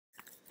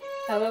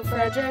Hello,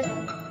 Frederick,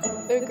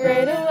 the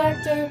great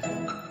Elector,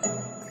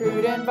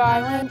 crude and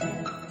violent,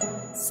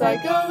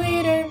 psycho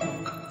leader.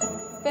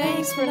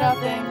 Thanks for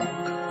nothing,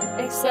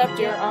 except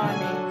your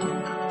army.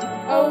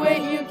 Oh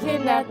wait, you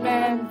kidnap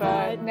men,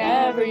 but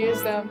never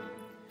use them.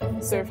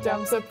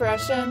 Serfdom,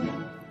 suppression,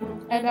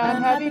 and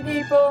unhappy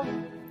people.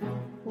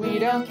 We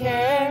don't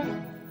care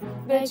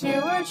that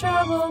you were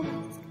trouble.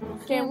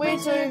 Can't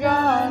wait till you're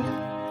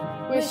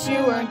gone. Wish you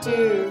weren't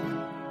due.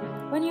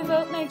 When you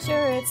vote, make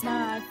sure it's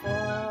not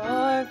for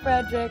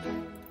Frederick.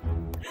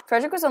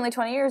 Frederick was only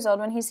 20 years old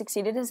when he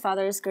succeeded his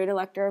father as Great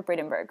Elector of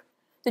Brandenburg.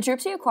 The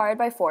troops he acquired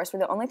by force were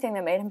the only thing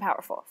that made him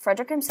powerful.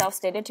 Frederick himself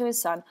stated to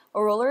his son,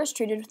 "A ruler is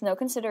treated with no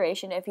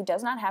consideration if he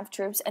does not have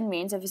troops and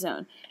means of his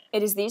own.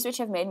 It is these which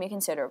have made me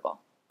considerable."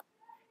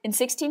 In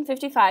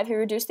 1655, he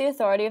reduced the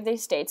authority of the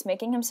estates,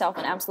 making himself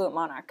an absolute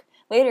monarch.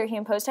 Later, he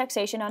imposed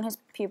taxation on his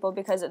people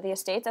because the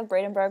estates of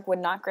Brandenburg would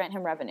not grant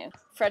him revenue.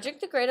 Frederick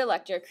the Great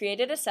Elector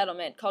created a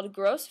settlement called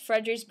Gross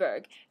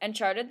Fredericksburg and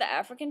chartered the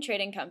African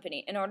Trading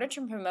Company in order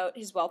to promote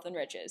his wealth and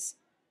riches.